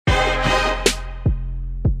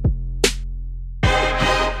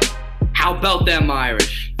about them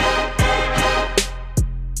Irish?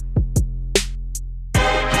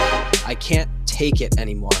 I can't take it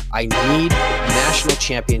anymore. I need a national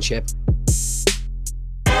championship.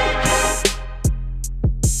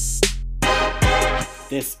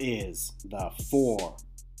 This is the Four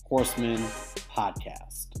Horsemen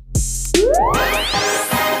Podcast.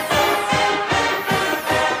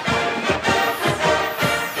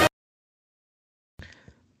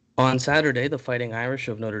 On Saturday, the Fighting Irish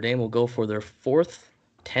of Notre Dame will go for their fourth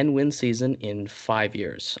 10-win season in 5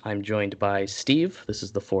 years. I'm joined by Steve. This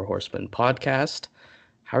is the Four Horsemen Podcast.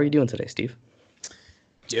 How are you doing today, Steve?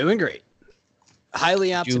 Doing great.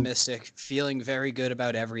 Highly optimistic, feeling very good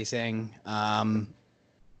about everything.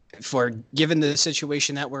 For given the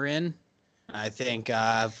situation that we're in, I think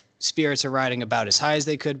spirits are riding about as high as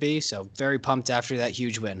they could be. So very pumped after that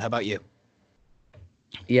huge win. How about you?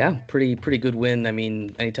 Yeah, pretty good win. I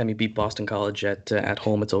mean, anytime you beat Boston College at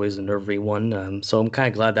home, it's always a nerve-wracking one. So I'm kind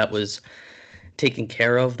of glad that was taken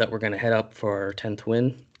care of, that we're going to head up for our 10th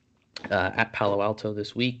win at Palo Alto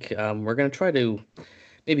this week. We're going to try to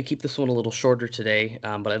maybe keep this one a little shorter today,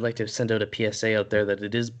 but I'd like to send out a PSA out there that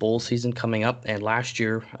it is bowl season coming up. And last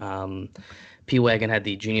year, P-Wagon had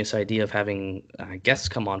the genius idea of having guests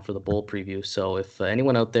come on for the bowl preview. So if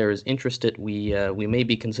anyone out there is interested, we may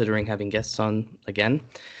be considering having guests on again.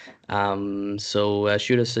 So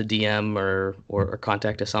shoot us a DM or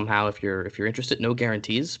contact us somehow if you're interested. No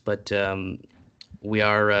guarantees, but we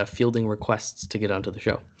are fielding requests to get onto the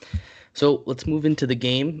show. So let's move into the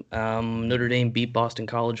game. Notre Dame beat Boston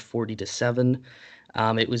College 40-7.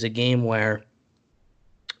 It was a game where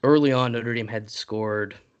early on Notre Dame had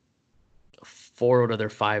scored 4 out of their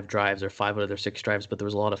 5 drives or 5 out of their 6 drives, but there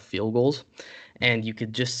was a lot of field goals. And you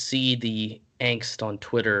could just see the angst on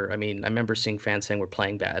Twitter. I mean, I remember seeing fans saying we're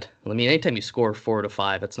playing bad. I mean, anytime you score 4 out of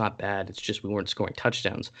 5, that's not bad. It's just we weren't scoring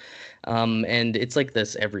touchdowns. And it's like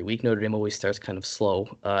this every week. Notre Dame always starts kind of slow,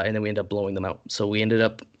 and then we end up blowing them out. So we ended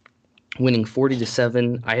up winning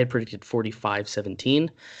 40-7. I had predicted 45-17.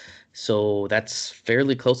 So that's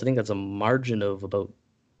fairly close. I think that's a margin of about,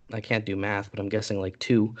 I can't do math, but I'm guessing like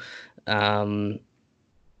 2.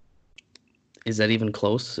 Is that even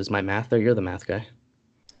close? Is my math there? You're the math guy.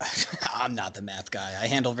 I'm not the math guy. I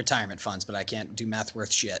handle retirement funds, but I can't do math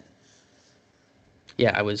worth shit.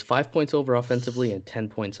 Yeah, I was 5 points over offensively and 10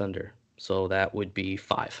 points under. So that would be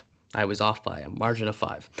 5. I was off by a margin of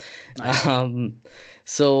 5. Nice.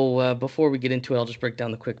 So before we get into it, I'll just break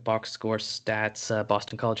down the quick box score stats.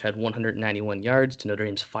 Boston College had 191 yards to Notre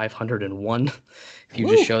Dame's 501. If you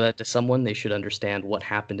just show that to someone, they should understand what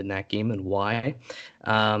happened in that game and why.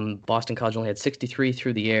 Boston College only had 63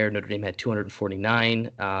 through the air. Notre Dame had 249.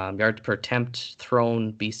 Yards per attempt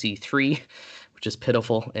thrown, BC 3, which is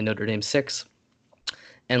pitiful, and Notre Dame 6.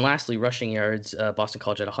 And lastly, rushing yards, Boston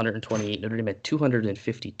College had 128, Notre Dame had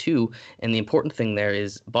 252. And the important thing there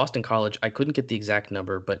is Boston College, I couldn't get the exact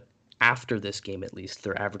number, but after this game at least,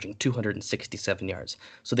 they're averaging 267 yards.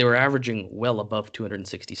 So they were averaging well above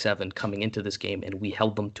 267 coming into this game, and we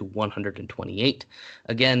held them to 128.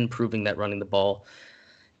 Again, proving that running the ball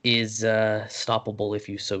is stoppable if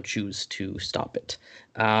you so choose to stop it.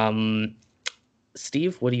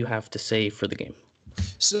 Steve, what do you have to say for the game?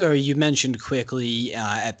 So you mentioned quickly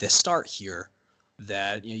at the start here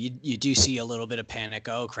that you do see a little bit of panic.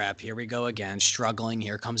 Oh crap, here we go again, struggling.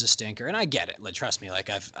 Here comes a stinker, and I get it. Like, trust me, like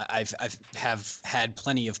I've had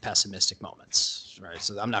plenty of pessimistic moments, right?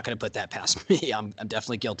 So I'm not going to put that past me. I'm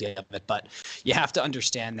definitely guilty of it. But you have to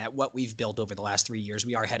understand that what we've built over the last 3 years,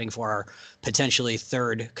 we are heading for our potentially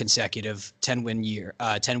 3rd consecutive 10-win year.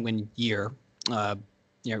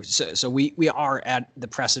 So we are at the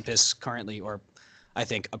precipice currently, or I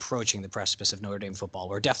think approaching the precipice of Notre Dame football.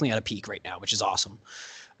 We're definitely at a peak right now, which is awesome.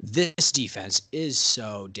 This defense is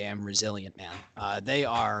so damn resilient, man. They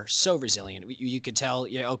are so resilient. You could tell,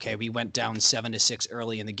 okay, we went down 7-6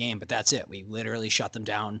 early in the game, but that's it. We literally shut them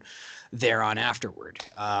down there on afterward.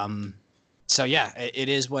 So yeah, it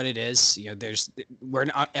is what it is. We're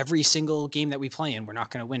not, every single game that we play in, we're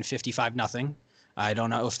not going to win 55-0. I don't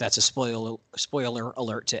know if that's a spoiler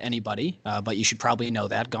alert to anybody, but you should probably know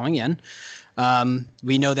that going in.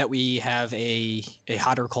 We know that we have a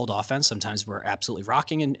hot or cold offense. Sometimes we're absolutely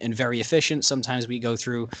rocking and very efficient. Sometimes we go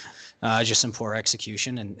through just some poor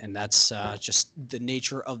execution, and that's just the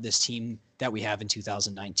nature of this team that we have in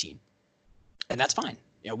 2019. And that's fine.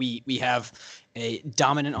 We have a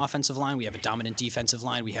dominant offensive line. We have a dominant defensive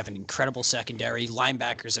line. We have an incredible secondary.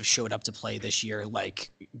 Linebackers have showed up to play this year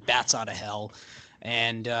like bats out of hell.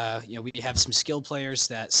 And, we have some skilled players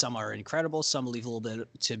that some are incredible, some leave a little bit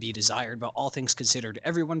to be desired, but all things considered,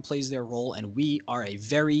 everyone plays their role, and we are a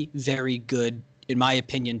very, very good in my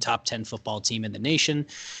opinion, top 10 football team in the nation.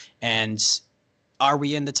 And are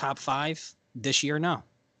we in the top 5 this year? No,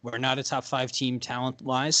 we're not a top 5 team talent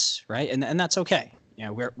wise. Right. And that's okay. You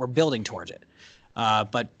know, we're building towards it.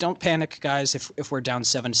 But don't panic, guys. If we're down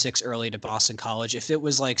 7-6 early to Boston College, if it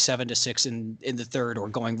was like 7-6 in the third or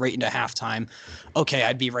going right into halftime, okay,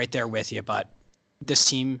 I'd be right there with you. But this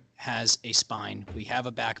team has a spine. We have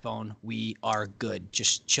a backbone. We are good.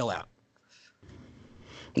 Just chill out.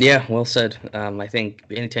 Yeah, well said. I think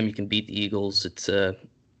anytime you can beat the Eagles, it's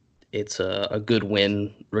a good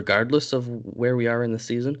win, regardless of where we are in the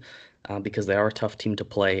season. Because they are a tough team to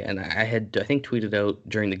play. And I think, tweeted out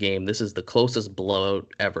during the game, this is the closest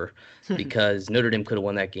blowout ever because Notre Dame could have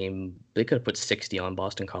won that game. They could have put 60 on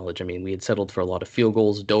Boston College. I mean, we had settled for a lot of field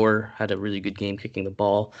goals. Doer had a really good game kicking the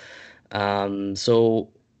ball. So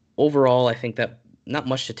overall, I think that not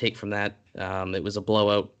much to take from that. It was a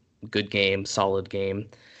blowout, good game, solid game.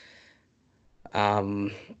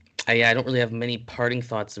 I don't really have many parting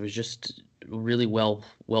thoughts. It was just really well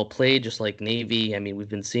played, just like Navy. I mean, we've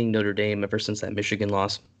been seeing Notre Dame ever since that Michigan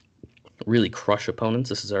loss really crush opponents.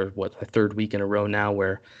 This is our third week in a row now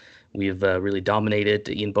where we've really dominated.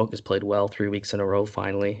 Ian Book has played well 3 weeks in a row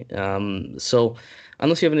finally. So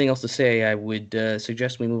unless you have anything else to say, I would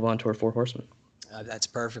suggest we move on to our 4 horsemen. That's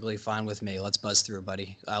perfectly fine with me. Let's buzz through,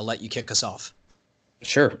 buddy. I'll let you kick us off.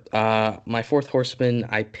 Sure. My 4th horseman,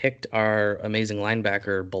 I picked our amazing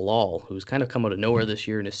linebacker, Bilal, who's kind of come out of nowhere this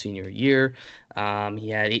year in his senior year. He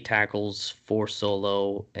had 8 tackles, 4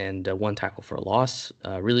 solo, and 1 tackle for a loss.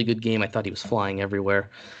 Really good game. I thought he was flying everywhere.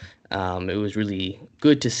 It was really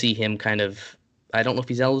good to see him kind of, I don't know if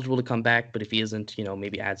he's eligible to come back, but if he isn't,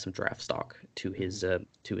 maybe add some draft stock to his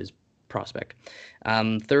prospect.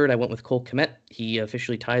 Third, I went with Cole Kmet. He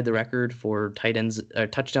officially tied the record for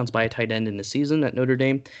touchdowns by a tight end in the season at Notre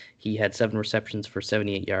Dame. He had 7 receptions for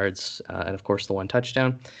 78 yards, and of course the 1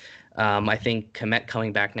 touchdown. I think Kmet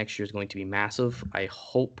coming back next year is going to be massive. I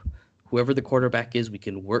hope whoever the quarterback is, we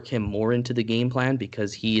can work him more into the game plan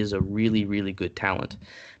because he is a really, really good talent.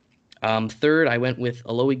 Third, I went with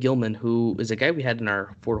Alohi Gilman, who is a guy we had in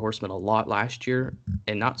our 4 horsemen a lot last year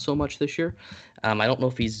and not so much this year. I don't know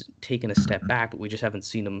if he's taken a step back, but we just haven't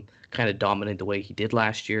seen him kind of dominate the way he did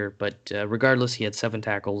last year. But regardless, he had 7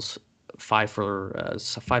 tackles, 5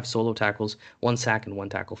 solo tackles, 1 sack, and 1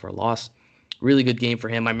 tackle for a loss. Really good game for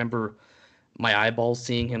him. I remember my eyeballs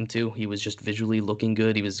seeing him too. He was just visually looking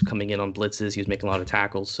good. He was coming in on blitzes. He was making a lot of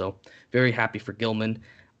tackles. So very happy for Gilman.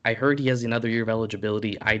 I heard he has another year of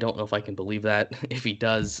eligibility. I don't know if I can believe that. If he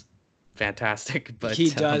does, fantastic. But he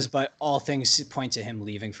does, but all things point to him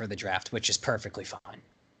leaving for the draft, which is perfectly fine.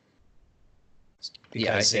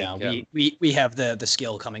 Because yeah, I think, we have the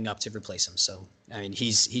skill coming up to replace him. So I mean,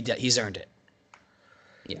 he's earned it.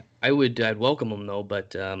 Yeah, I'd welcome him though,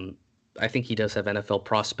 but I think he does have NFL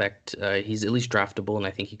prospect. He's at least draftable, and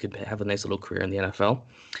I think he could have a nice little career in the NFL.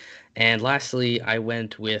 And lastly, I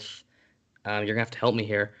went with. You're gonna have to help me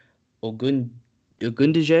here.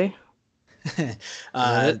 Ogundeji?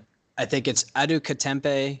 I think it's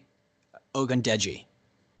Adukatempe Ogundeji.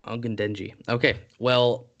 Ogundeji. Okay.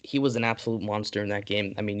 Well, he was an absolute monster in that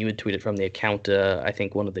game. I mean, you had tweeted from the account, I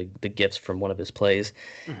think one of the gifs from one of his plays.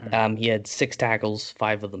 Mm-hmm. He had 6 tackles,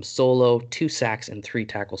 5 of them solo, 2 sacks, and 3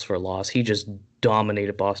 tackles for a loss. He just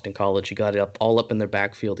dominated Boston College. He got it all up in their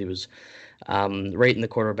backfield. He was right in the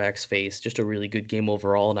quarterback's face. Just a really good game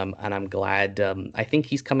overall, and I'm glad. I think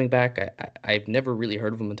he's coming back. I've never really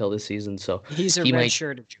heard of him until this season, so he's a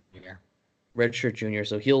redshirt junior. Redshirt junior,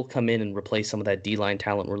 so he'll come in and replace some of that D-line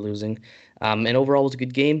talent we're losing. And overall, it was a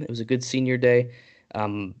good game. It was a good senior day.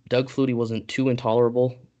 Doug Flutie wasn't too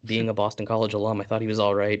intolerable. Being a Boston College alum, I thought he was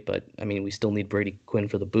all right, but I mean, we still need Brady Quinn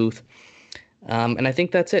for the booth. And I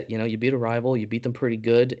think that's it. You beat a rival, you beat them pretty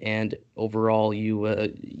good, and overall,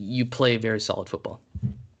 you play very solid football.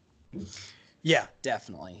 Yeah,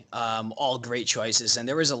 definitely. All great choices, and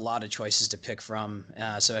there was a lot of choices to pick from.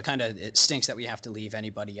 So it stinks that we have to leave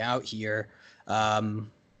anybody out here.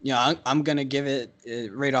 I'm gonna give it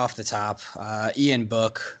right off the top. Ian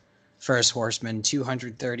Book, first horseman,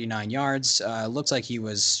 239 yards. Looks like he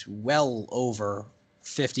was well over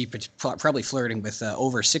 50, probably flirting with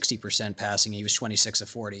over 60% passing. He was 26 of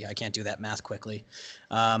 40. I can't do that math quickly.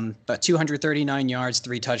 But 239 yards,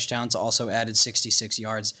 3 touchdowns, also added 66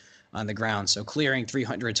 yards on the ground. So clearing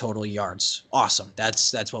 300 total yards. Awesome.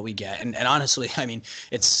 That's what we get. And honestly, I mean,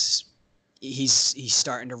 he's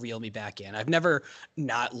starting to reel me back in. I've never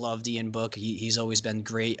not loved Ian Book. He's always been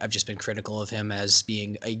great. I've just been critical of him as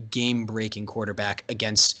being a game-breaking quarterback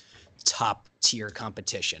against top tier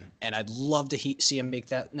competition. And I'd love to see him make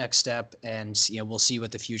that next step. And, we'll see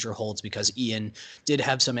what the future holds, because Ian did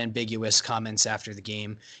have some ambiguous comments after the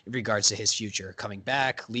game in regards to his future. Coming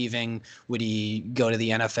back, leaving, would he go to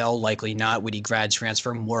the NFL? Likely not. Would he grad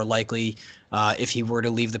transfer? More likely, if he were to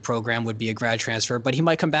leave the program, would be a grad transfer, but he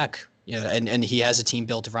might come back. And he has a team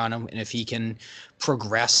built around him. And if he can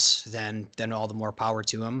progress, then all the more power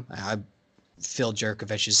to him. Phil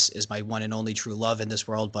Jurkovec is my one and only true love in this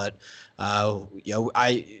world, but I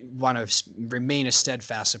want to remain a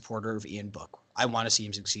steadfast supporter of Ian Book. I want to see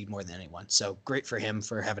him succeed more than anyone. So great for him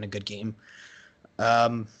for having a good game.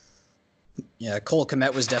 Cole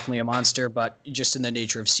Kmet was definitely a monster, but just in the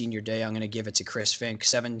nature of senior day, I'm going to give it to Chris Fink.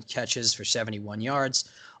 7 catches for 71 yards,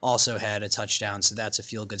 also had a touchdown, so that's a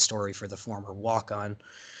feel-good story for the former walk-on.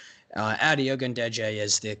 Adi Ogundeji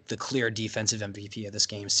is the clear defensive MVP of this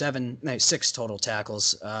game. 6 total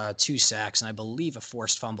tackles, 2 sacks, and I believe a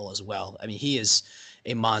forced fumble as well. I mean, he is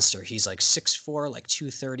a monster. He's like 6'4", like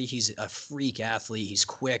 230. He's a freak athlete. He's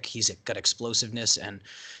quick. He's got explosiveness. And,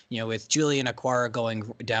 with Julian Aquara going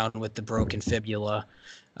down with the broken fibula,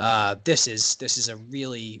 this is a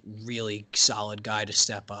really, really solid guy to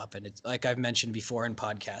step up. And it's like I've mentioned before in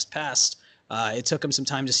podcast past, it took him some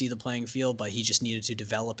time to see the playing field, but he just needed to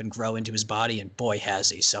develop and grow into his body, and boy, has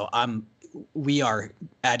he. So we are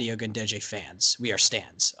Adi Ogundeji fans. We are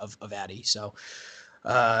stans of Adi. So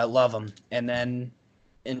love him. And then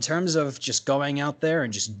in terms of just going out there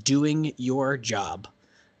and just doing your job,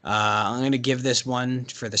 I'm going to give this one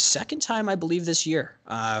for the second time, I believe, this year.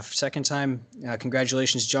 Second time,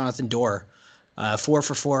 congratulations, Jonathan Dorr. 4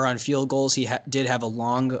 for 4 on field goals. He did have a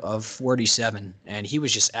long of 47, and he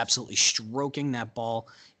was just absolutely stroking that ball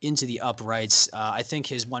into the uprights. I think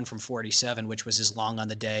his one from 47, which was his long on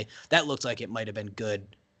the day, that looked like it might have been good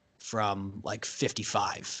from like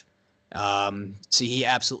 55. So he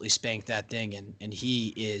absolutely spanked that thing, and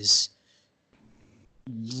he is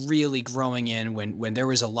really growing in when there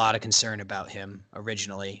was a lot of concern about him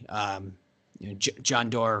originally. John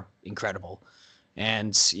Dorr, incredible.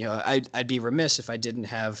 And, I'd be remiss if I didn't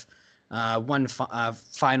have one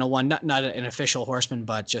final one, not an official Horseman,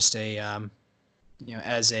 but just a,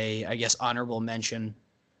 as a, I guess, honorable mention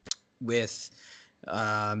with,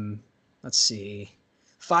 let's see,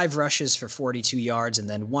 5 rushes for 42 yards and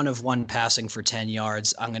then 1 of 1 passing for 10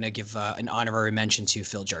 yards. I'm going to give an honorary mention to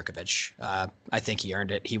Phil Jurkovec. I think he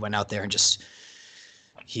earned it. He went out there and just...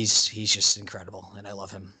 He's just incredible, and I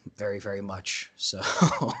love him very, very much. So,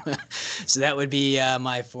 so that would be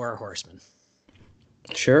my 4 horsemen.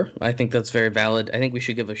 Sure, I think that's very valid. I think we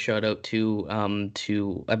should give a shout out to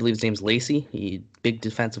I believe his name's Lacey, he big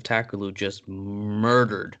defensive tackle who just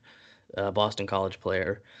murdered a Boston College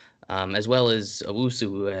player, as well as Owusu,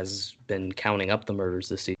 who has been counting up the murders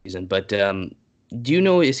this season. But do you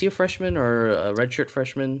know, is he a freshman or a redshirt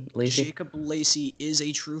freshman, Lacey? Jacob Lacey is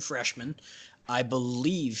a true freshman. I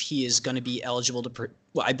believe he is going to be eligible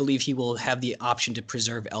I believe he will have the option to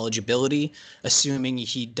preserve eligibility, assuming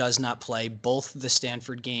he does not play both the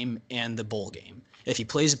Stanford game and the bowl game. If he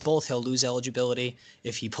plays both, he'll lose eligibility.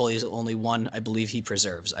 If he plays only one, I believe he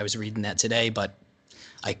preserves. I was reading that today, but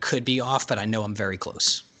I could be off, but I know I'm very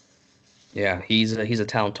close. Yeah, he's a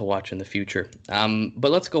talent to watch in the future.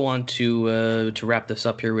 But let's go on to wrap this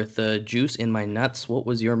up here with Juice in My Nuts. What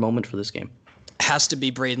was your moment for this game? Has to be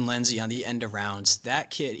Braden Lenzy on the end of rounds. That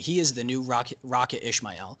kid, he is the new Rocket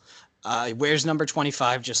Ishmael. Wears number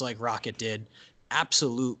 25 just like Rocket did.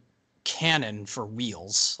 Absolute cannon for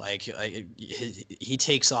wheels. Like he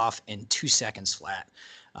takes off in 2 seconds flat.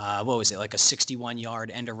 What was it, like a 61-yard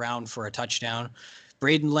end around for a touchdown?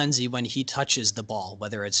 Braden Lenzy, when he touches the ball,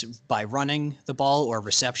 whether it's by running the ball or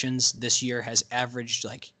receptions, this year has averaged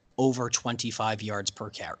like over 25 yards per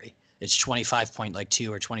carry. It's 25.2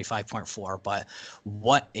 or 25.4, but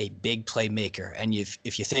what a big playmaker. And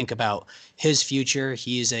if you think about his future,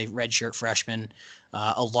 he is a redshirt freshman,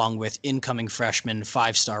 along with incoming freshman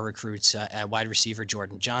 5-star recruits at wide receiver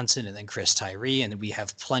Jordan Johnson and then Chris Tyree. And we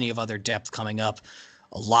have plenty of other depth coming up,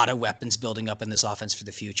 a lot of weapons building up in this offense for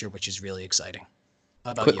the future, which is really exciting.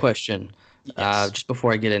 How about Quick you? question. Yes. Just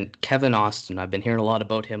before I get in, Kevin Austin, I've been hearing a lot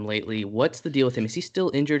about him lately. What's the deal with him? Is he still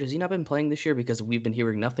injured? Has he not been playing this year? Because we've been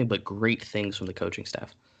hearing nothing but great things from the coaching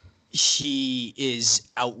staff. He is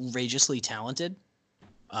outrageously talented.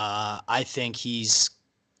 I think he's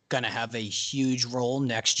going to have a huge role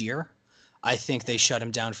next year. I think they shut him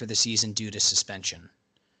down for the season due to suspension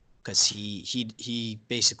because he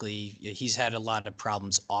basically he's had a lot of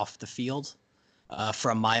problems off the field.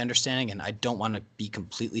 From my understanding, and I don't want to be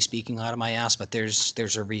completely speaking out of my ass, but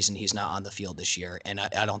there's a reason he's not on the field this year, and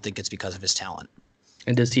I don't think it's because of his talent.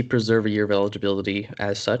 And does he preserve a year of eligibility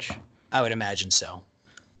as such? I would imagine so.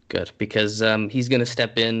 Good, because he's going to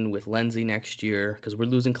step in with Lindsey next year because we're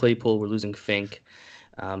losing Claypool, we're losing Fink.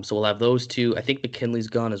 So we'll have those two. I think McKinley's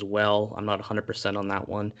gone as well. I'm not 100% on that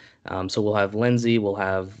one. So we'll have Lindsey, we'll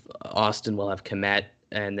have Austin, we'll have Kmet,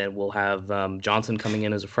 and then we'll have Johnson coming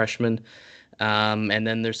in as a freshman. And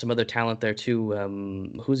then there's some other talent there too.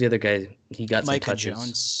 Who's the other guy? He got some Micah touches.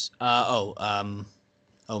 Jones.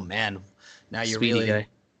 Oh man, now you're Speedy really. guy.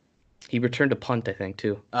 He returned a punt, I think,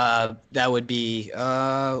 too. That would be.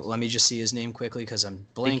 Let me just see his name quickly because I'm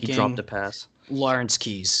blanking. I think he dropped a pass. Lawrence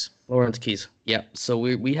Keys. Lawrence Keys. Yeah. So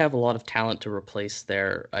we have a lot of talent to replace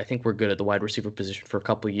there. I think we're good at the wide receiver position for a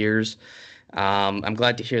couple of years. I'm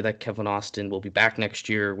glad to hear that Kevin Austin will be back next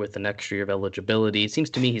year with an extra year of eligibility. It seems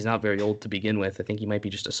to me he's not very old to begin with. I think he might be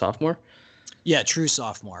just a sophomore. Yeah, true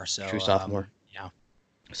sophomore. So True sophomore. Yeah.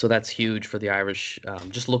 So that's huge for the Irish.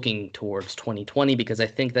 Just looking towards 2020 because I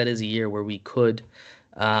think that is a year where we could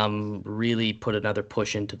really put another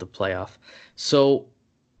push into the playoff. So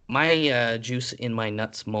my juice in my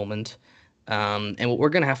nuts moment. And what we're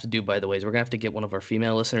going to have to do, by the way, is we're going to have to get one of our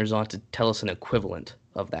female listeners on to tell us an equivalent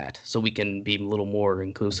of that so we can be a little more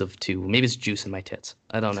inclusive to maybe it's juice in my tits.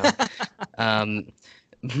 I don't know.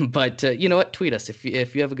 But you know what? Tweet us if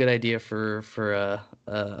you have a good idea for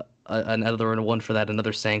another one for that,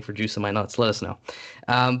 another saying for juice in my nuts. Let us know.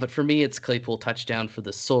 But for me, it's Claypool touchdown for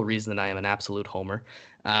the sole reason that I am an absolute homer.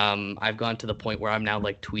 I've gone to the point where I'm now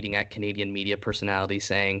like tweeting at Canadian media personalities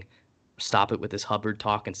saying, stop it with this Hubbard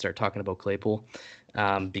talk and start talking about Claypool,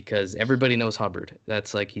 because everybody knows Hubbard.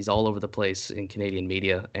 That's like he's all over the place in Canadian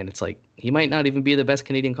media, and it's like he might not even be the best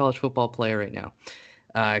Canadian college football player right now.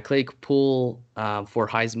 Claypool for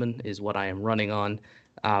Heisman is what I am running on.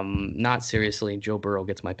 Not seriously, Joe Burrow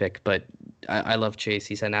gets my pick, but I love Chase.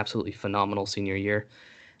 He's had an absolutely phenomenal senior year.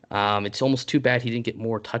 It's almost too bad he didn't get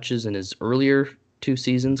more touches in his earlier 2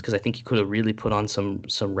 seasons because I think he could have really put on some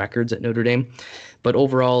records at Notre Dame. But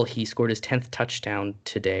overall, he scored his 10th touchdown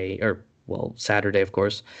today, or well, Saturday, of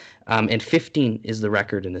course. And 15 is the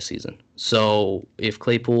record in the season. So if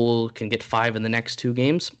Claypool can get 5 in the next 2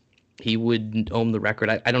 games, he would own the record.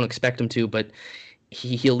 I don't expect him to, but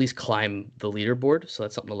he'll at least climb the leaderboard. So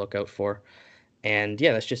that's something to look out for. And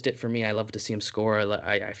yeah, that's just it for me. I love to see him score.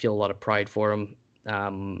 I feel a lot of pride for him.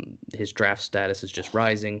 His draft status is just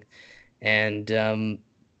rising. And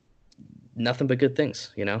nothing but good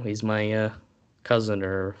things. You know, he's my cousin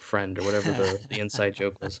or friend or whatever the inside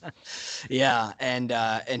joke was. Yeah, and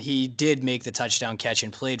he did make the touchdown catch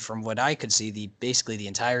and played, from what I could see, basically the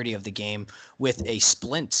entirety of the game with a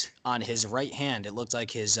splint on his right hand. It looked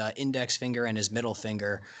like his index finger and his middle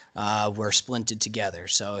finger were splinted together.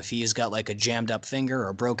 So if he's got like a jammed up finger or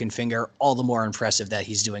a broken finger, all the more impressive that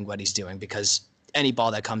he's doing what he's doing, because any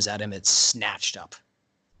ball that comes at him, it's snatched up.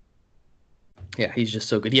 Yeah, he's just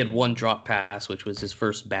so good. He had 1 drop pass, which was his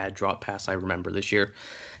first bad drop pass I remember this year.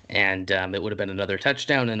 And it would have been another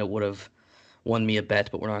touchdown, and it would have won me a bet,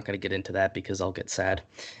 but we're not going to get into that because I'll get sad.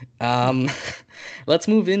 Let's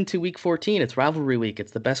move into Week 14. It's rivalry week.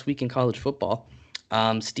 It's the best week in college football.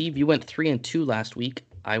 Steve, you went 3-2 last week.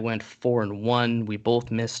 I went 4-1. We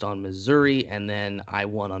both missed on Missouri, and then I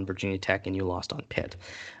won on Virginia Tech, and you lost on Pitt.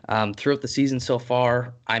 Throughout the season so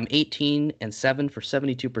far, I'm 18-7 for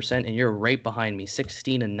 72%, and you're right behind me,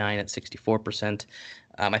 16-9 at 64%.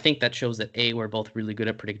 I think that shows that A, we're both really good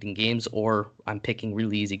at predicting games, or I'm picking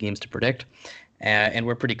really easy games to predict, and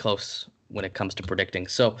we're pretty close when it comes to predicting.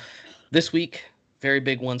 So this week, very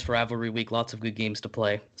big ones for rivalry week, lots of good games to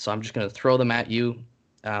play. So I'm just going to throw them at you.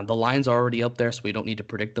 The lines are already up there, so we don't need to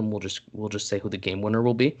predict them. We'll just say who the game winner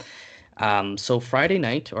will be. So Friday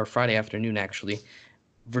night, or Friday afternoon actually,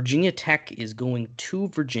 Virginia Tech is going to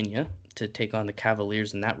Virginia to take on the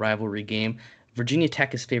Cavaliers in that rivalry game. Virginia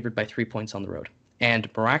Tech is favored by 3 points on the road. And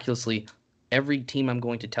miraculously, every team I'm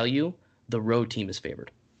going to tell you, the road team is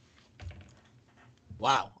favored.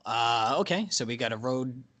 Wow. Okay, so we got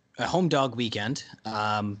a home dog weekend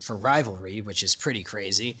for rivalry, which is pretty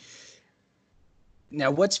crazy. Now,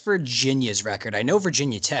 what's Virginia's record? I know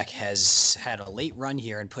Virginia Tech has had a late run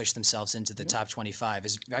here and pushed themselves into the top 25.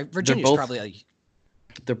 Virginia's probably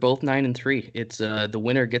they're both 9-3. It's the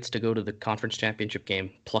winner gets to go to the conference championship game.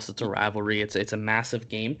 Plus, it's a rivalry. It's a massive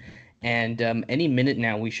game, and any minute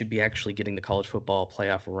now we should be actually getting the college football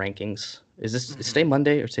playoff rankings. Is this today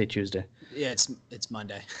Monday or today Tuesday? Yeah, it's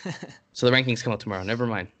Monday. So the rankings come out tomorrow. Never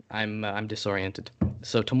mind. I'm disoriented.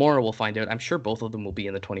 So tomorrow we'll find out. I'm sure both of them will be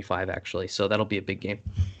in the 25 actually. So that'll be a big game.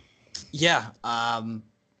 Yeah.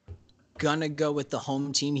 Gonna go with the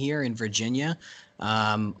home team here in Virginia.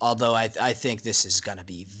 Although I think this is gonna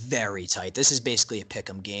be very tight. This is basically a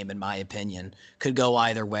pick'em game in my opinion. Could go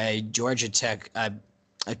either way. Georgia Tech.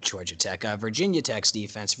 Georgia Tech. Virginia Tech's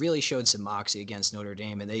defense really showed some moxie against Notre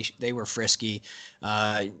Dame, and they were frisky.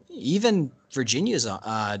 Even Virginia's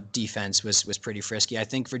defense was pretty frisky. I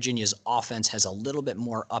think Virginia's offense has a little bit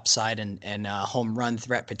more upside and home run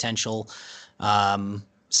threat potential.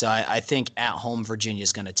 So I think at home Virginia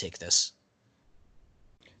is going to take this.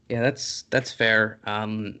 Yeah, that's fair.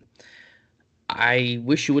 I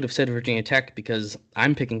wish you would have said Virginia Tech because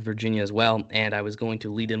I'm picking Virginia as well, and I was going to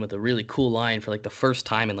lead in with a really cool line for like the first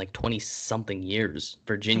time in like 20-something years.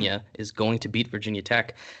 Virginia is going to beat Virginia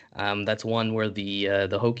Tech. That's one where the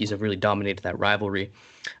Hokies have really dominated that rivalry.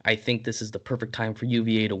 I think this is the perfect time for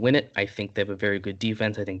UVA to win it. I think they have a very good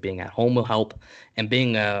defense. I think being at home will help, and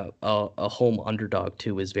being a home underdog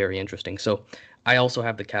too is very interesting. So I also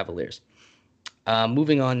have the Cavaliers.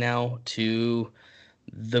 Moving on now to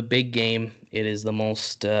the big game. It is the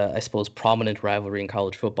most, I suppose, prominent rivalry in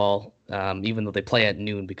college football, even though they play at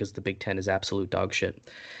noon because the Big Ten is absolute dog shit.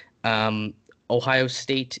 Ohio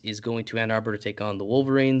State is going to Ann Arbor to take on the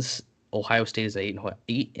Wolverines. Ohio State is an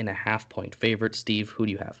 8.5-point favorite. Steve, who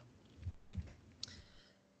do you have?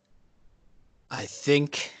 I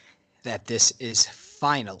think that this is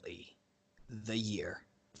finally the year.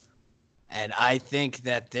 And I think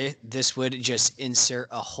that this would just insert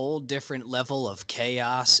a whole different level of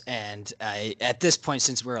chaos. And at this point,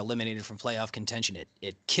 since we're eliminated from playoff contention,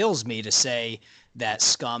 it kills me to say that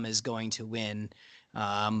Scum is going to win.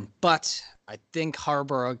 But I think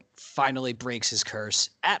Harbaugh finally breaks his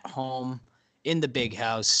curse at home in the big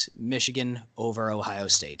house, Michigan over Ohio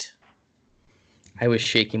State. I was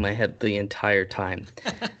shaking my head the entire time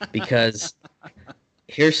because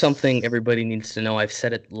here's something everybody needs to know. I've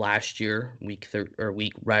said it last year, week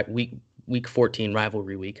 14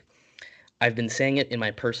 rivalry week. I've been saying it in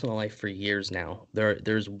my personal life for years now.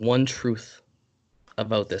 There's one truth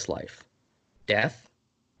about this life: death,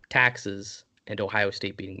 taxes, and Ohio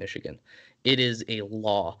State beating Michigan. It is a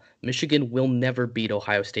law. Michigan will never beat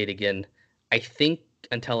Ohio State again, I think,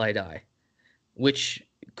 until I die, which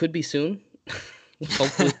could be soon.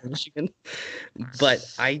 Hopefully for Michigan. But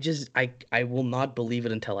I will not believe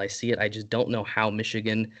it until I see it. I just don't know how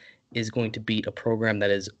Michigan is going to beat a program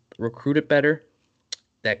that is recruited better,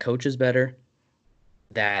 that coaches better,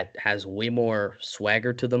 that has way more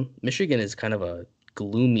swagger to them. Michigan is kind of a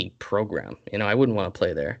gloomy program. I wouldn't want to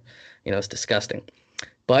play there. It's disgusting.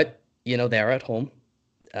 But, they are at home.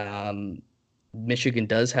 Michigan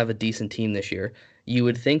does have a decent team this year. You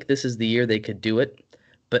would think this is the year they could do it.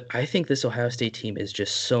 But I think this Ohio State team is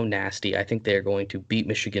just so nasty. I think they're going to beat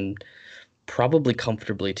Michigan probably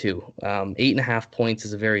comfortably too. 8.5 points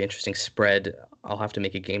is a very interesting spread. I'll have to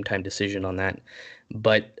make a game time decision on that.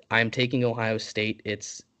 But I'm taking Ohio State.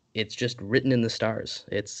 It's just written in the stars.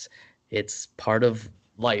 It's part of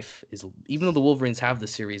life. Even though the Wolverines have the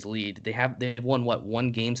series lead, they've won one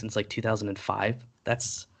game since like 2005.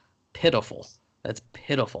 That's pitiful.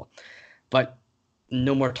 But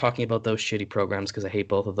no more talking about those shitty programs because I hate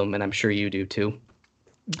both of them, and I'm sure you do too.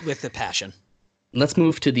 With a passion. Let's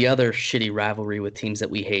move to the other shitty rivalry with teams that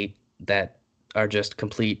we hate that are just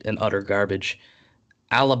complete and utter garbage.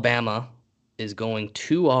 Alabama is going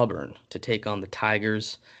to Auburn to take on the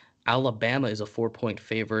Tigers. Alabama is a 4-point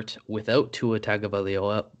favorite without Tua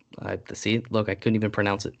Tagovailoa. Look, I couldn't even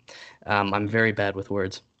pronounce it. I'm very bad with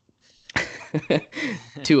words.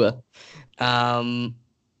 Tua. Who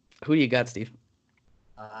do you got, Steve?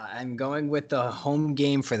 I'm going with the home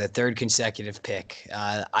game for the third consecutive pick.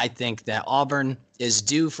 I think that Auburn is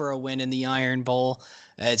due for a win in the Iron Bowl.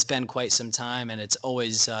 It's been quite some time, and it's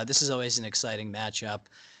always this is always an exciting matchup.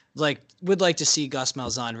 Would like to see Gus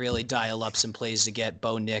Malzahn really dial up some plays to get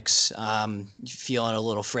Bo Nix feeling a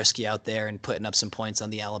little frisky out there and putting up some points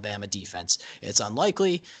on the Alabama defense. It's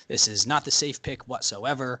unlikely. This is not the safe pick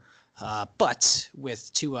whatsoever. But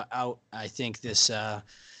with Tua out, I think this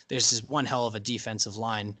one hell of a defensive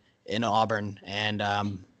line in Auburn, and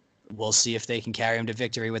we'll see if they can carry him to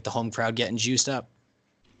victory with the home crowd getting juiced up.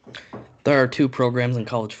 There are two programs in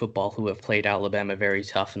college football who have played Alabama very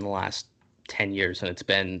tough in the last 10 years, and it's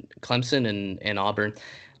been Clemson and Auburn.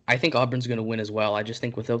 I think Auburn's going to win as well. I just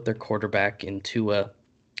think without their quarterback in Tua,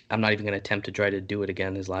 I'm not even going to attempt to try to do it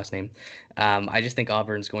again, his last name. I just think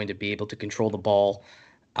Auburn's going to be able to control the ball.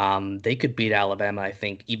 They could beat Alabama, I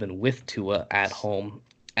think, even with Tua at home.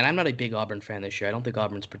 And I'm not a big Auburn fan this year. I don't think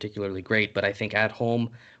Auburn's particularly great, but I think at home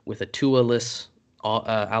with a Tua-less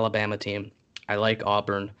Alabama team, I like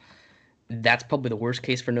Auburn. That's probably the worst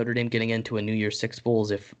case for Notre Dame getting into a New Year's Six Bowl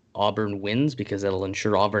is if Auburn wins, because that'll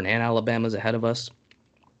ensure Auburn and Alabama's ahead of us.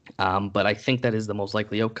 But I think that is the most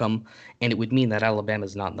likely outcome, and it would mean that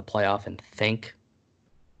Alabama's not in the playoff, and thank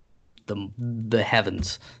the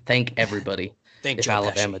heavens. Thank everybody. Thank if Joe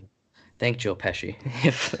Alabama, Pesci. thank Joe Pesci,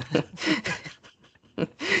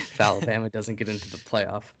 if Alabama doesn't get into the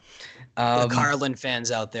playoff. The Carlin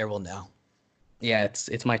fans out there will know. Yeah,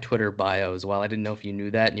 it's my Twitter bio as well. I didn't know if you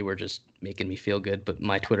knew that and you were just making me feel good, but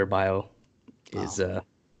my Twitter bio is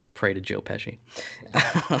pray to Joe Pesci.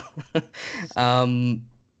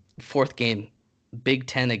 Fourth game, Big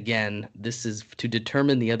Ten again. This is to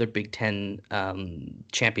determine the other Big Ten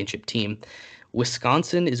championship team.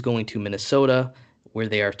 Wisconsin is going to Minnesota, where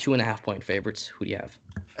they are 2.5-point favorites. Who do you have?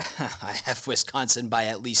 I have Wisconsin by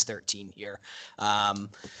at least 13 here.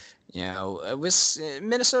 It was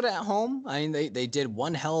Minnesota at home. I mean, they did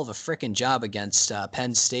one hell of a freaking job against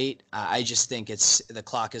Penn State. I just think the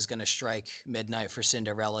clock is going to strike midnight for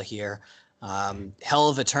Cinderella here. Hell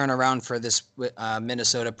of a turnaround for this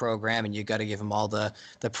Minnesota program, and you got to give them all the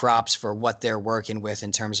props for what they're working with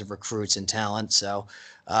in terms of recruits and talent. So,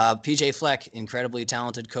 PJ Fleck, incredibly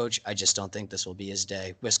talented coach. I just don't think this will be his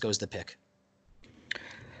day. Wisco's the pick.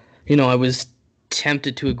 I was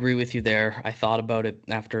tempted to agree with you there. I thought about it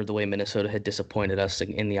after the way Minnesota had disappointed us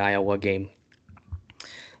in the Iowa game.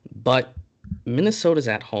 But Minnesota's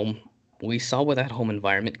at home. We saw what that home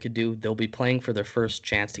environment could do. They'll be playing for their first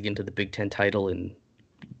chance to get into the Big Ten title in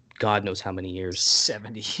God knows how many years.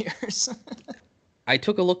 70 years. I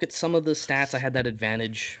took a look at some of the stats. I had that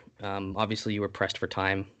advantage. Obviously, you were pressed for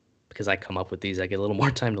time because I come up with these. I get a little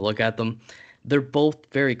more time to look at them. They're both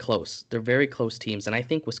very close. They're very close teams, and I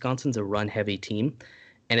think Wisconsin's a run-heavy team.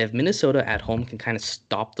 And if Minnesota at home can kind of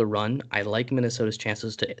stop the run, I like Minnesota's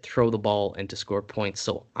chances to throw the ball and to score points.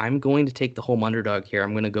 So I'm going to take the home underdog here.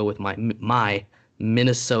 I'm going to go with my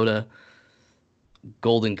Minnesota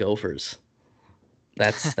Golden Gophers.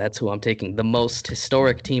 That's who I'm taking. The most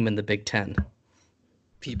historic team in the Big Ten.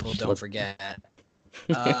 People don't forget.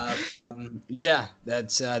 Yeah,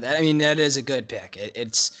 that's that. I mean, that is a good pick.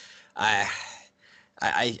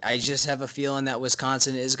 I just have a feeling that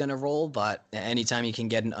Wisconsin is going to roll, but anytime you can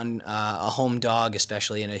get a home dog,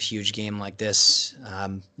 especially in a huge game like this,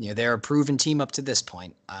 they're a proven team up to this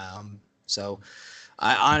point. So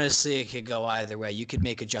honestly, it could go either way. You could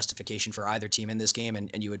make a justification for either team in this game,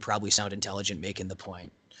 and you would probably sound intelligent making the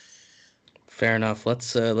point. Fair enough.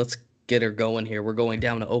 Let's get her going here. We're going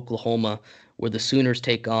down to Oklahoma, where the Sooners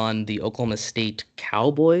take on the Oklahoma State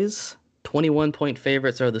Cowboys. 21-point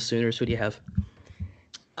favorites are the Sooners. Who do you have?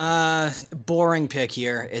 Boring pick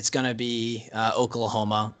here. It's gonna be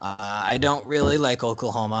Oklahoma. I don't really like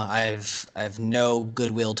Oklahoma. I've no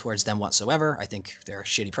goodwill towards them whatsoever. I think they're a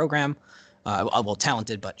shitty program. Well,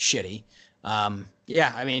 talented but shitty.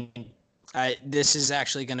 This is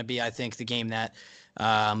actually going to be, I think, the game that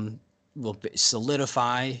will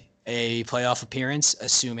solidify a playoff appearance,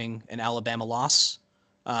 assuming an Alabama loss.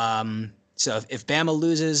 So if Bama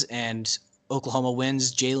loses and Oklahoma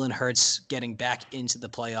wins, Jalen Hurts getting back into the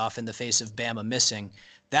playoff in the face of Bama missing,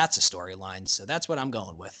 that's a storyline. So that's what I'm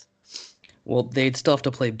going with. Well, they'd still have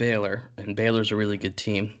to play Baylor, and Baylor's a really good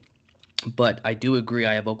team. But I do agree.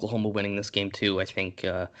 I have Oklahoma winning this game too. I think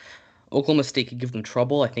Oklahoma State could give them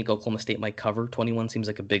trouble. I think Oklahoma State might cover. 21 seems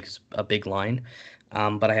like a big line.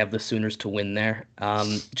 But I have the Sooners to win there.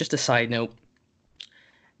 Just a side note,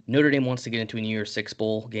 Notre Dame wants to get into a New Year's Six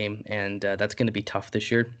Bowl game, and that's going to be tough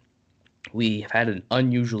this year. We have had an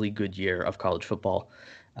unusually good year of college football.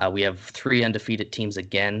 We have 3 undefeated teams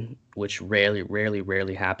again, which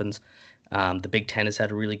rarely happens. The Big Ten has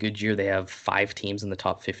had a really good year. They have 5 teams in the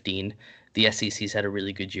top 15. The SEC's had a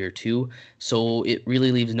really good year too. So it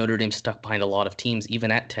really leaves Notre Dame stuck behind a lot of teams,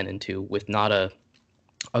 even at 10-2, with not a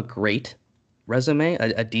great resume,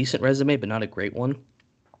 a decent resume, but not a great one.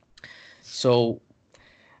 So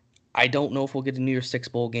I don't know if we'll get a New Year's Six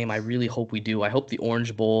Bowl game. I really hope we do. I hope the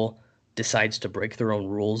Orange Bowl decides to break their own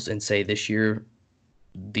rules and say this year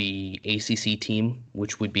the ACC team,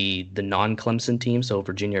 which would be the non-Clemson team, so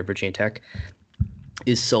Virginia or Virginia Tech,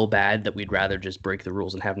 is so bad that we'd rather just break the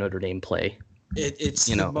rules and have Notre Dame play. It's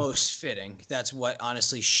the most fitting. That's what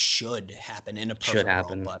honestly should happen in a perfect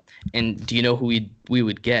world. But... And do you know who we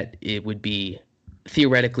would get? It would be,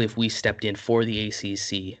 theoretically, if we stepped in for the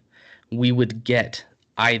ACC, we would get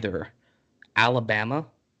either Alabama,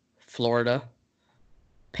 Florida,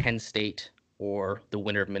 Penn State, or the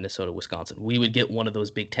winner of Minnesota, Wisconsin. We would get one of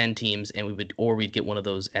those Big Ten teams, and we'd get one of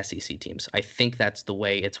those SEC teams. I think that's the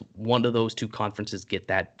way. It's one of those 2 conferences get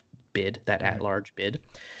that bid, that at-large bid.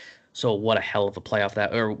 So what a hell of a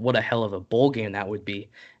playoff what a hell of a bowl game that would be.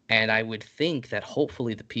 And I would think that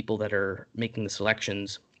hopefully the people that are making the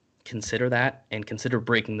selections consider that and consider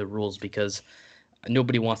breaking the rules, because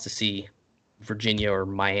nobody wants to see Virginia or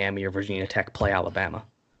Miami or Virginia Tech play Alabama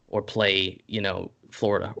or play,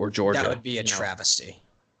 Florida or Georgia. That would be a travesty.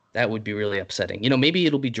 That would be really upsetting. Maybe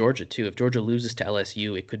it'll be Georgia too. If Georgia loses to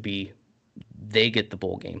LSU, it could be they get the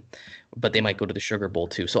bowl game, but they might go to the Sugar Bowl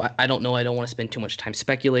too. So I don't know. I don't want to spend too much time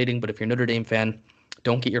speculating, but if you're a Notre Dame fan,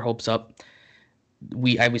 don't get your hopes up.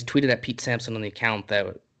 I was tweeted at Pete Sampson on the account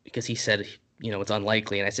that because he said, it's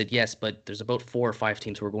unlikely. And I said, yes, but there's about 4 or 5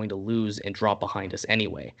 teams who are going to lose and drop behind us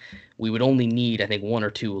anyway. We would only need, I think, 1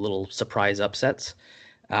 or 2 little surprise upsets.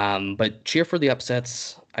 But cheer for the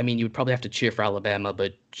upsets. I mean, you would probably have to cheer for Alabama,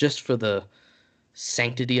 but just for the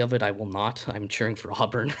sanctity of it, I will not. I'm cheering for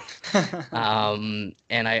Auburn.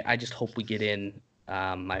 And I just hope we get in.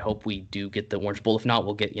 I hope we do get the Orange Bowl. If not,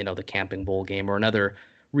 we'll get, the Camping Bowl game or another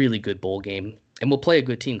really good bowl game. And we'll play a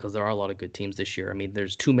good team because there are a lot of good teams this year. I mean,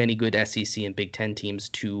 there's too many good SEC and Big Ten teams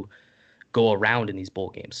to go around in these bowl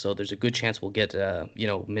games. So there's a good chance we'll get,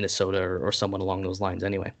 Minnesota or someone along those lines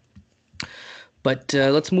anyway. But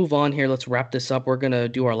let's move on here. Let's wrap this up. We're going to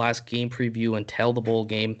do our last game preview until the bowl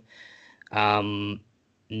game.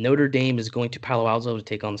 Notre Dame is going to Palo Alto to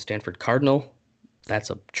take on the Stanford Cardinal. That's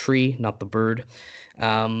a tree, not the bird.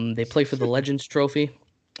 They play for the Legends Trophy.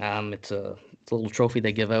 It's a little trophy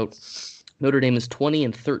they give out. Notre Dame is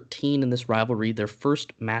 20-13 in this rivalry. Their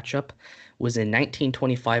first matchup was in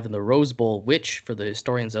 1925 in the Rose Bowl, which, for the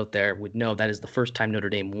historians out there, would know that is the first time Notre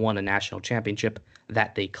Dame won a national championship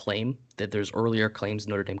that they claim. That there's earlier claims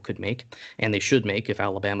Notre Dame could make, and they should make if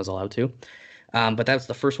Alabama's allowed to. But that's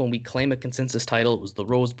the first one we claim a consensus title. It was the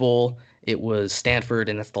Rose Bowl. It was Stanford,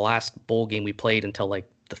 and that's the last bowl game we played until like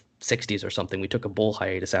the 60s or something. We took a bowl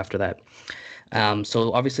hiatus after that.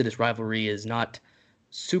 So obviously this rivalry is not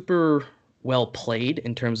super well played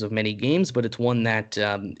in terms of many games, but it's one that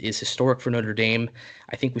is historic for Notre Dame.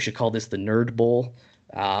 I think we should call this the Nerd Bowl.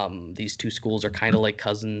 These two schools are kind of like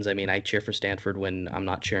cousins. I mean, I cheer for Stanford when I'm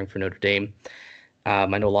not cheering for Notre Dame. I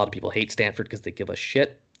know a lot of people hate Stanford because they give us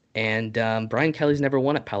shit. And Brian Kelly's never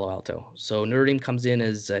won at Palo Alto. So Notre Dame comes in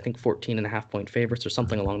as, I think, 14.5-point favorites or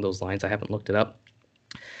something along those lines. I haven't looked it up.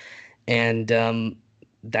 And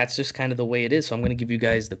that's just kind of the way it is. So I'm going to give you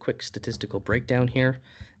guys the quick statistical breakdown here.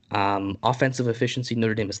 Offensive efficiency,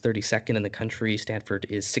 Notre Dame is 32nd in the country. Stanford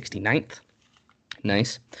is 69th.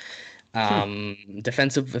 Nice.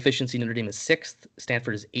 Defensive efficiency, Notre Dame is 6th.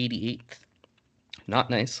 Stanford is 88th. Not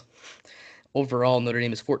nice. Overall, Notre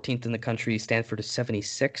Dame is 14th in the country. Stanford is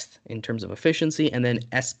 76th in terms of efficiency. And then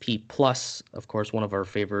SP+, of course, one of our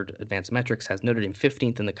favored advanced metrics, has Notre Dame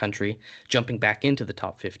 15th in the country, jumping back into the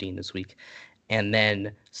top 15 this week. And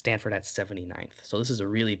then Stanford at 79th. So this is a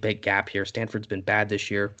really big gap here. Stanford's been bad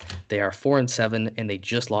this year. They are 4-7, and they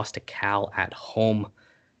just lost to Cal at home.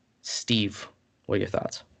 Steve, what are your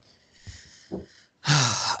thoughts?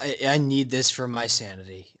 I need this for my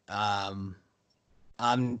sanity. I'm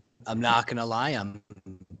not going to lie. I'm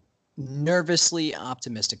nervously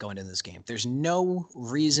optimistic going into this game. There's no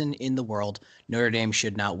reason in the world Notre Dame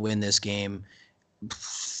should not win this game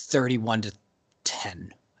 31-10.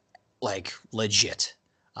 Like, legit.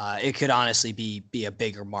 It could honestly be a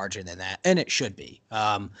bigger margin than that, and it should be.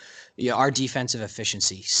 Our defensive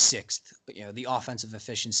efficiency, 6th. The offensive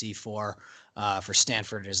efficiency for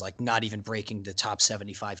Stanford is like not even breaking the top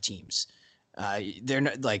 75 teams. They're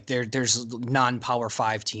not, like there's non-Power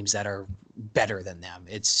 5 teams that are better than them.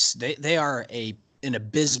 They are an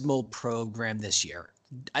abysmal program this year.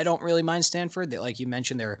 I don't really mind Stanford. Like you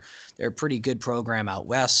mentioned, they're a pretty good program out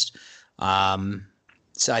west.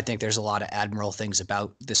 So I think there's a lot of admirable things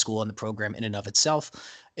about the school and the program in and of itself.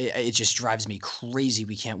 It just drives me crazy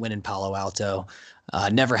we can't win in Palo Alto.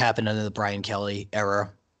 Never happened under the Brian Kelly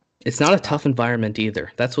era. It's not a tough environment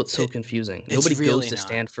either. That's what's so confusing. Nobody really goes to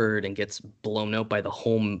Stanford and gets blown out by the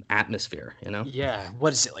home atmosphere, Yeah.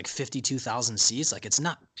 What is it, like 52,000 seats? Like, it's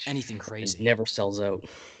not anything crazy. It never sells out.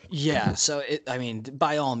 Yeah. So,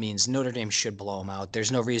 by all means, Notre Dame should blow them out.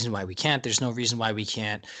 There's no reason why we can't. There's no reason why we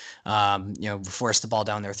can't, force the ball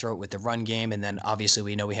down their throat with the run game. And then obviously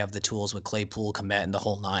we know we have the tools with Claypool, Kmet, and the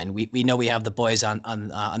whole nine. We know we have the boys on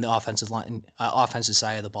the offensive line, offensive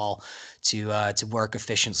side of the ball to work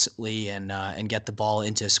efficiently and get the ball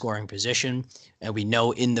into scoring position. And we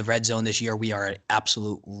know in the red zone this year we are an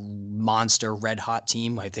absolute monster red hot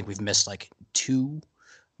team. I think we've missed like 2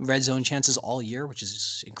 red zone chances all year, which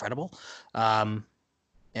is incredible. And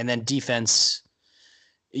then defense,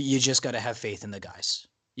 you just got to have faith in the guys.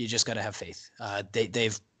 You just got to have faith.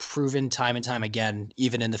 They've proven time and time again,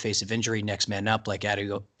 even in the face of injury, next man up, like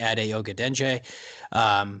Adeoye Ogundeji.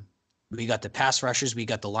 We got the pass rushers. We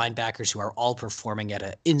got the linebackers who are all performing at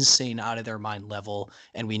an insane, out of their mind level.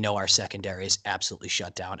 And we know our secondary is absolutely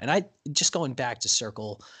shut down. And just going back to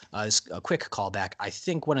circle a quick callback, I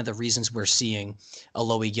think one of the reasons we're seeing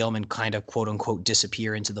Alohi Gilman kind of quote unquote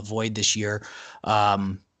disappear into the void this year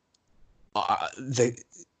the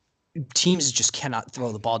teams just cannot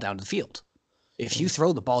throw the ball down the field. If you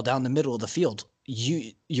throw the ball down the middle of the field,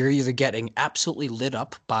 you're either getting absolutely lit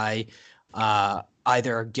up by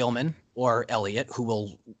either Gilman or Elliott, who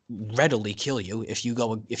will readily kill you if you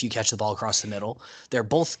catch the ball across the middle. They're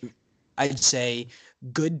both, I'd say,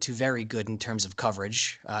 good to very good in terms of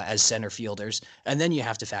coverage as center fielders. And then you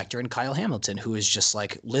have to factor in Kyle Hamilton, who is just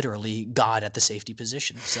like literally God at the safety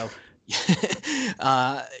position. So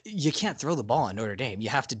you can't throw the ball on Notre Dame. You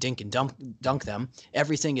have to dink and dunk them.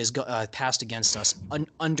 Everything is passed against us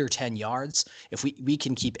under 10 yards. If we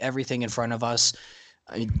can keep everything in front of us,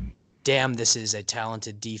 I mean, damn, this is a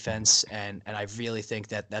talented defense. And I really think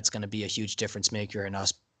that's going to be a huge difference maker in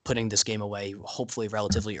us putting this game away, hopefully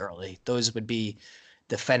relatively early. Those would be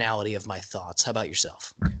the finality of my thoughts. How about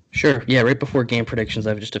yourself? Sure. Yeah, right before game predictions, I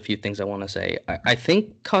have just a few things I want to say. I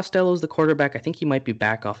think Costello's the quarterback. I think he might be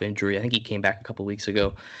back off injury. I think he came back a couple weeks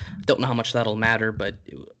ago. Don't know how much that'll matter, but,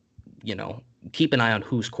 keep an eye on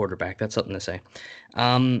who's quarterback. That's something to say.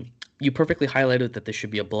 You perfectly highlighted that this should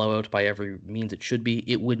be a blowout by every means it should be.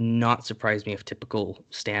 It would not surprise me if typical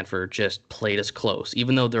Stanford just played us close.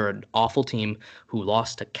 Even though they're an awful team who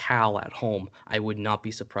lost to Cal at home, I would not be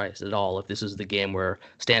surprised at all if this is the game where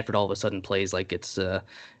Stanford all of a sudden plays like it's,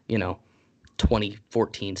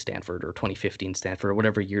 2014 Stanford or 2015 Stanford or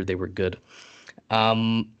whatever year they were good.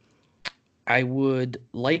 I would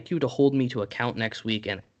like you to hold me to account next week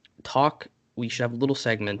and talk. We should have a little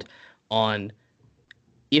segment on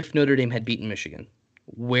if Notre Dame had beaten Michigan,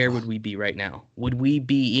 where would we be right now? Would we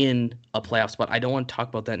be in a playoff spot? I don't want to talk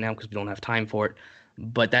about that now because we don't have time for it,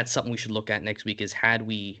 but that's something we should look at next week is had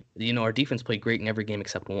we, our defense played great in every game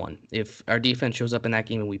except one. If our defense shows up in that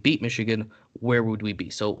game and we beat Michigan, where would we be?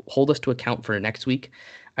 So hold us to account for next week.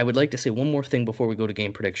 I would like to say one more thing before we go to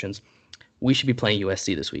game predictions. We should be playing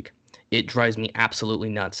USC this week. It drives me absolutely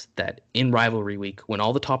nuts that in rivalry week, when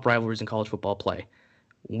all the top rivalries in college football play,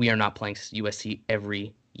 we are not playing USC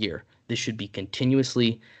every year. This should be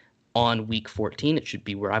continuously on week 14. It should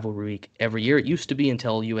be rivalry week every year. It used to be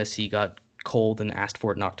until USC got cold and asked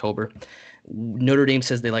for it in October. Notre Dame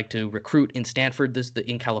says they like to recruit in Stanford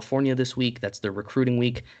in California this week. That's their recruiting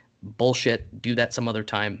week. Bullshit. Do that some other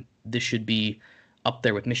time. This should be up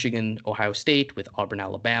there with Michigan, Ohio State, with Auburn,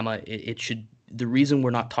 Alabama. It should. The reason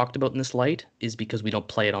we're not talked about in this light is because we don't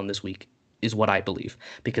play it on this week, is what I believe.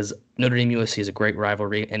 Because Notre Dame USC is a great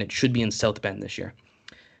rivalry, and it should be in South Bend this year.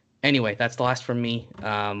 Anyway, that's the last from me.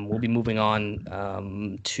 We'll be moving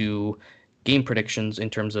on to game predictions in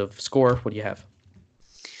terms of score. What do you have?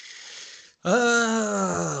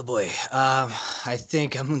 Oh, boy. I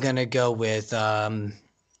think I'm going to go with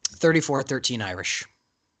 34-13 Irish.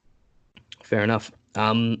 Fair enough.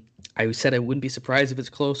 I said I wouldn't be surprised if it's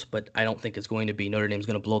close, but I don't think it's going to be. Notre Dame's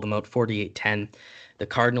going to blow them out 48-10. The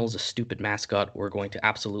Cardinals, a stupid mascot, we're going to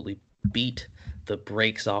absolutely beat the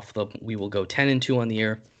brakes off them. We will go 10-2 on the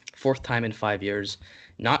year. Fourth time in 5 years.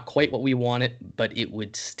 Not quite what we wanted, but it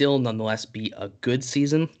would still nonetheless be a good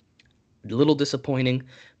season. A little disappointing,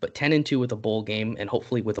 but 10-2 with a bowl game and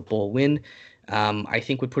hopefully with a bowl win, I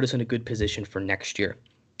think would put us in a good position for next year.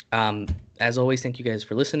 As always, thank you guys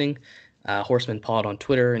for listening. Horseman Pod on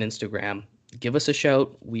Twitter and Instagram. Give us a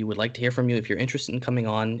shout. We would like to hear from you if you're interested in coming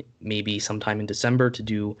on maybe sometime in December to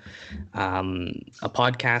do a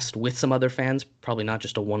podcast with some other fans, probably not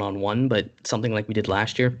just a one-on-one, but something like we did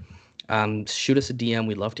last year. Shoot us a DM.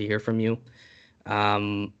 We'd love to hear from you.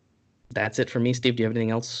 That's it for me. Steve, do you have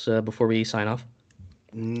anything else before we sign off?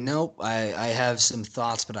 Nope. I have some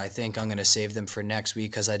thoughts, but I think I'm going to save them for next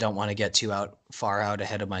week because I don't want to get too far out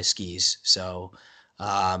ahead of my skis. So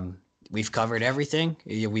we've covered everything.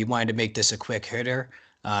 We wanted to make this a quick hitter,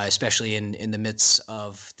 especially in the midst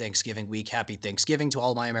of Thanksgiving week. Happy Thanksgiving to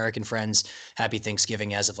all my American friends. Happy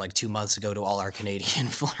Thanksgiving as of like 2 months ago to all our Canadian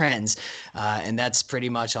friends. And that's pretty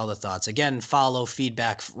much all the thoughts. Again, follow,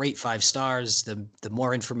 feedback, rate 5 stars. The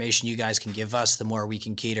more information you guys can give us, the more we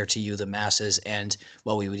can cater to you, the masses, and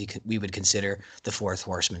what we would consider the fourth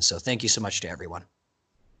horseman. So thank you so much to everyone.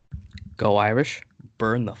 Go Irish.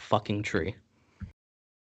 Burn the fucking tree.